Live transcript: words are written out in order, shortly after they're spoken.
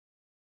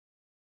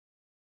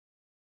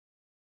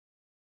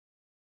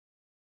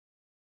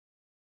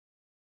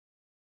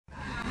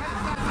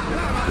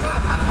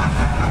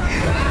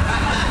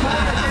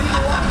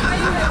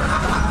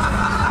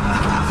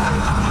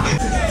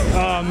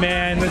Oh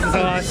man, this is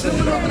awesome.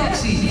 Oh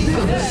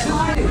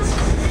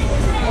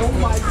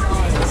my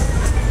god.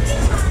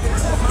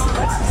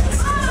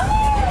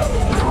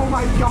 Oh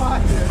my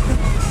god.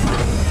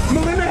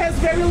 Melinda has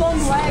very long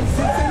legs.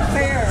 It's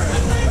unfair.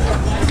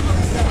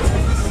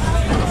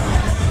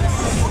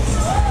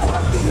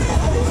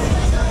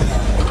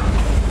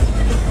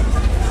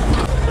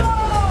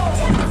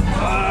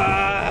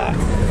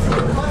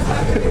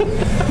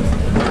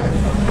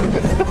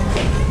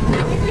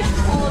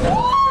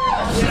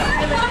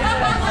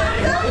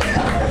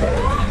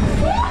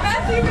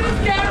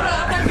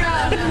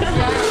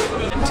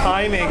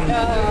 Timing.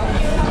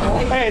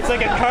 Hey, it's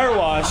like a car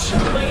wash.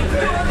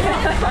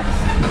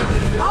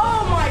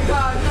 Oh my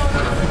god.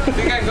 I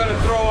think I'm gonna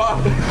throw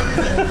up.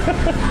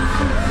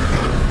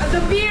 The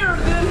beer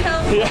didn't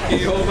help. Yeah. Can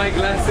you hold my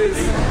glasses?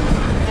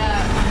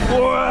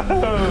 Whoa.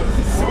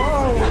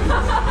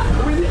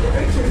 We need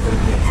pictures of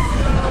this.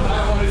 I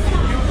want to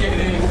see you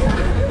getting.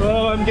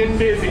 Oh, I'm getting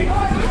busy.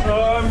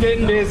 Oh, I'm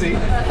getting busy.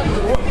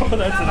 Whoa,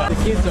 that's enough. The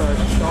kids are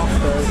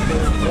shocked though.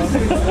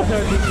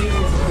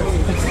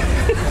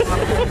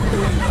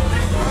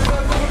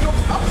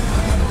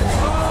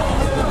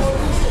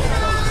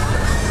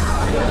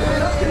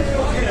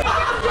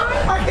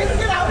 I can't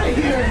get out of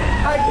here.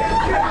 I can't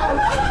get out.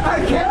 I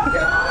can't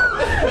get out.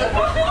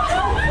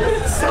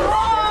 So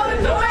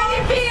too many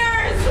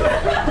beers!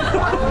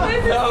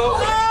 No,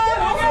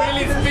 it's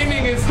really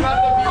spinning. It's not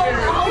the beer.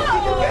 how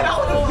can you get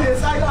out of this?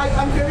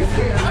 I'm very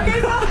scared. Okay,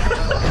 so.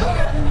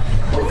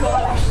 Oh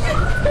gosh.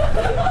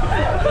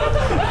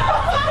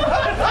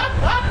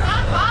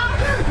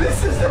 This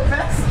is the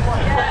best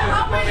one.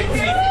 How many beers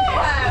do you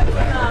have?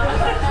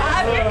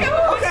 I think I'm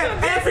Okay,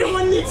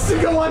 everyone needs to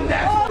go on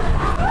deck.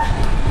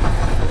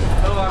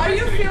 Are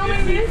you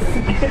filming this?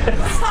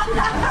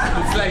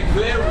 It's like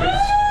Blair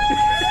Witch.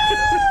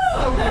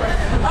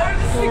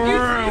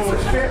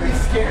 It's very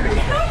scary.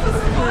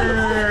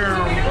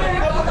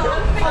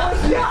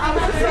 Yeah, I'm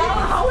just saying,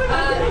 how am I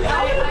getting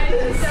out of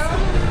this?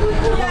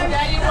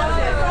 Yeah, you want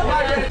it.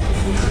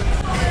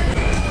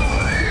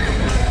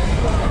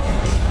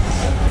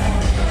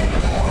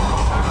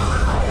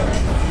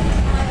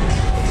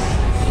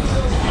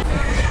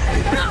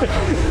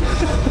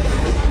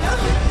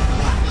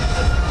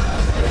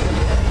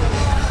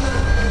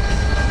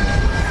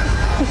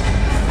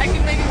 I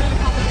can make it really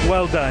complicated.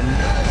 Well done.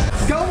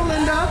 Go,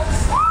 Melinda.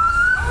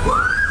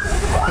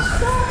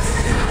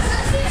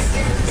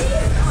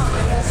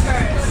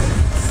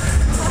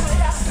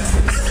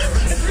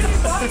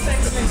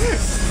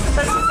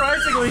 That's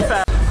surprisingly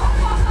fast.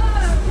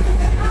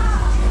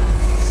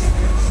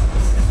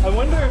 I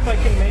wonder if I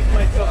can make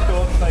myself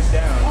go upside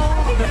down.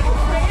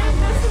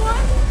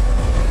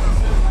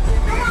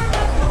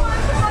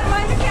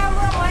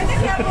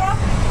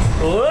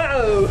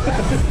 Whoa!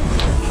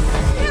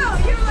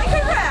 You're like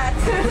a rat.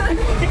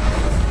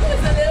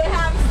 It's a little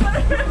hamster.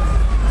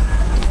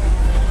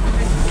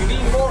 We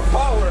need more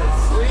powers.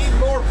 We need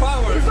more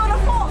powers. It's gonna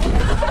fall.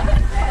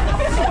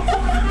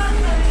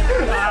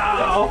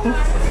 Ow!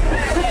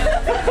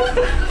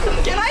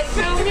 Can I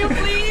film you,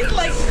 please?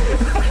 Like,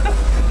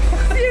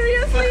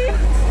 seriously?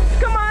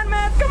 Come on,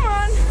 Matt, come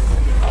on.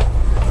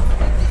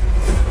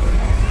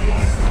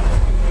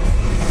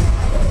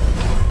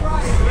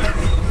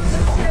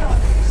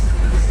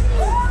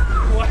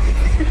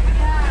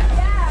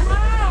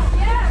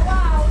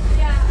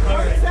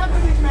 What's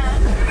happening,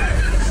 man?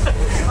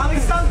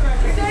 Alexandra.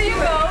 There you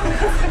go.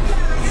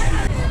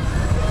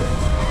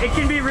 It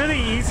can be really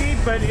easy,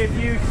 but if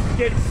you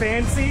get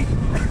fancy,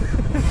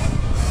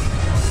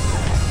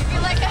 If you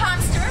like a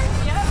hamster,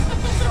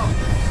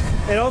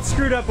 yeah. it all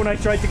screwed up when I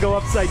tried to go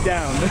upside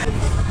down. Like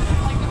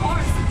the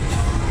horse.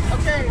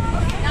 Okay.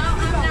 No,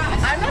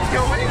 I'm not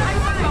going. I'm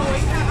not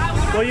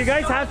going. Well, you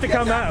guys have to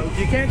come out.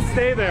 You can't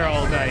stay there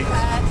all night.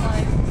 That's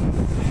like...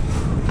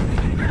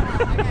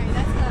 Okay,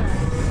 that's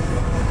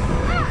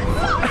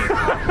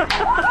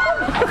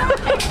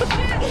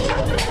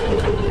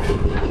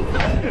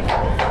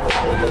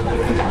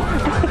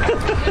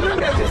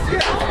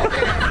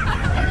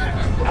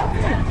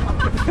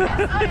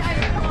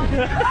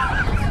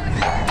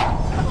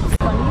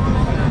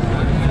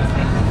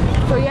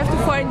So you have to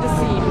find the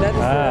theme. That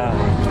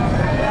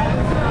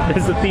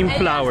is There's the theme and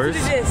flowers.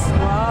 You have to do this.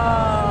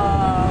 Wow.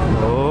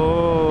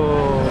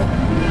 Oh.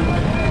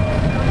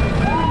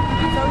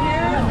 So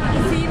here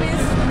the theme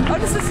is. Oh,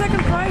 this is the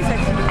second prize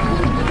actually.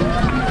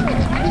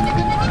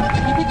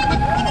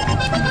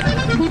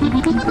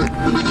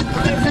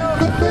 Okay, so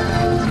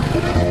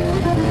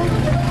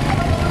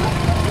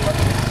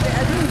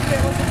I think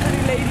there was a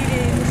pretty lady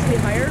they initially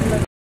hired,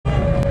 but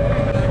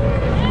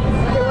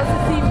there was a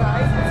theme,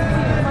 right?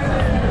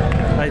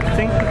 I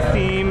think the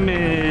theme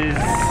is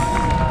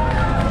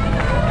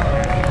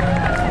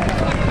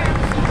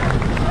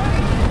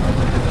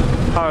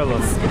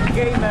Haarlem.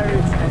 Gay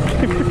marriage.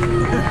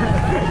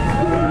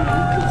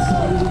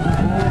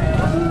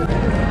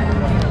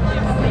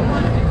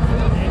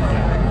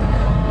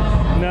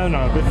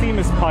 No, the theme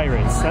is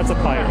pirates. That's a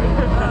pirate.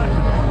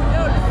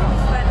 No, this is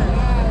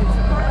Spanish.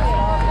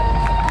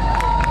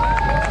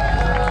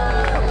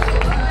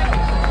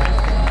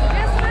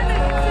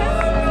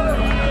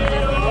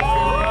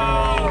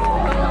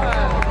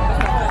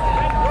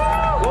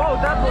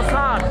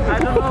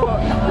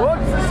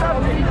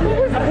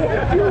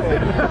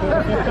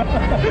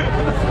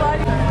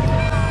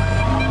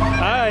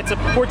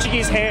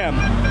 Portuguese ham.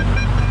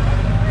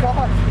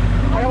 God,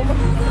 I almost...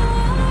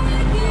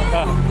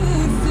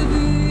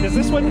 Is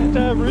this what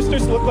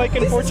roosters look like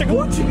in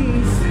Portugal? This is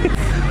Portuguese.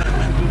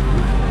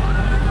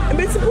 I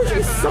mean, it's a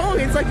Portuguese song.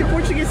 It's like the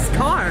Portuguese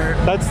car.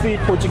 That's the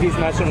Portuguese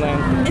national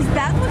anthem. Is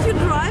that what you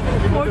drive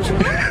in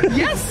Portugal?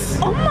 Yes.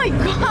 Oh my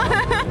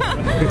god!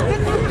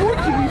 That's the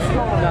Portuguese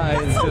song. Nah,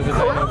 it's just the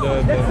name of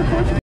the... That's the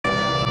Portuguese.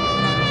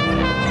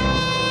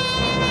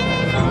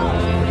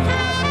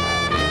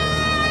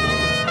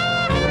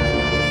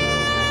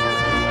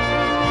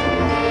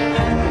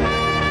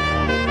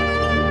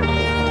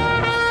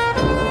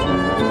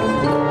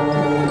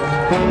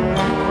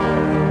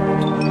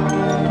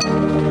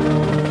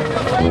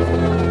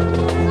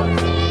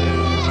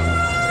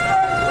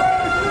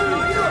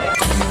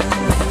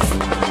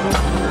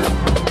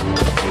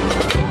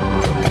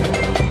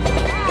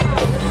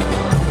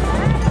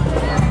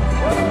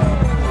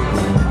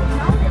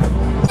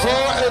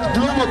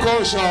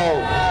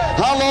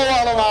 Hallo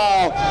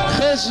allemaal,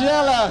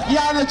 gezellig.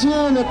 Ja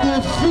natuurlijk, de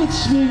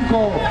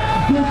fietswinkel,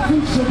 de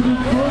fietsenfabriek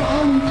voor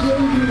al die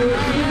tweede